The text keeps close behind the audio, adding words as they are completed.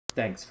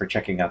Thanks for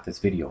checking out this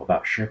video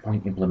about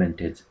SharePoint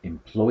Implemented's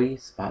Employee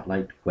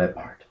Spotlight web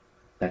art.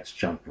 Let's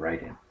jump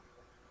right in.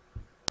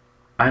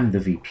 I'm the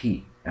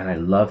VP, and I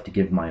love to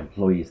give my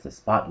employees the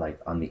spotlight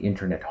on the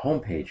Intranet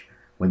homepage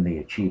when they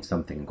achieve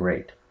something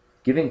great.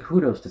 Giving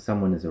kudos to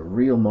someone is a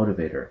real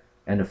motivator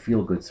and a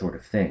feel-good sort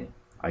of thing.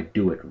 I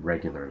do it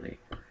regularly.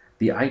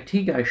 The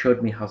IT guy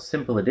showed me how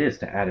simple it is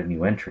to add a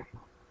new entry.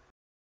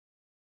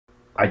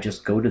 I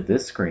just go to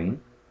this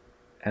screen,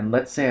 and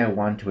let's say I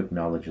want to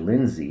acknowledge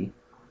Lindsay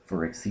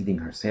for exceeding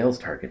her sales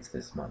targets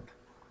this month.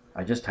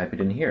 I just type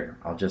it in here.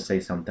 I'll just say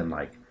something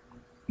like,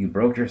 "You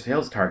broke your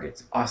sales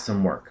targets,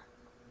 awesome work."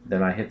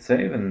 Then I hit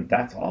save and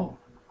that's all.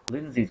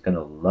 Lindsay's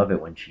gonna love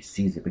it when she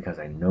sees it because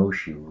I know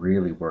she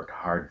really worked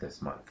hard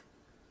this month.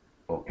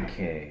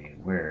 Okay,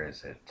 where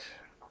is it?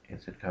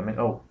 Is it coming?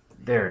 Oh,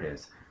 there it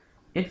is.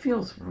 It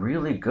feels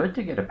really good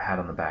to get a pat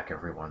on the back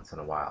every once in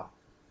a while.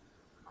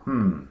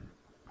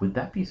 Would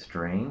that be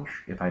strange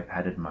if I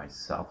patted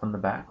myself on the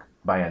back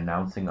by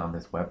announcing on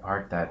this web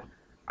part that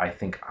I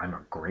think I'm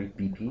a great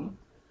VP?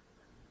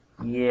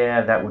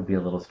 Yeah, that would be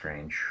a little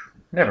strange.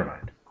 Never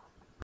mind.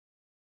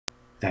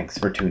 Thanks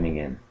for tuning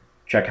in.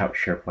 Check out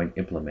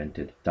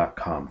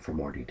SharePointimplemented.com for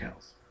more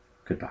details.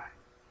 Goodbye.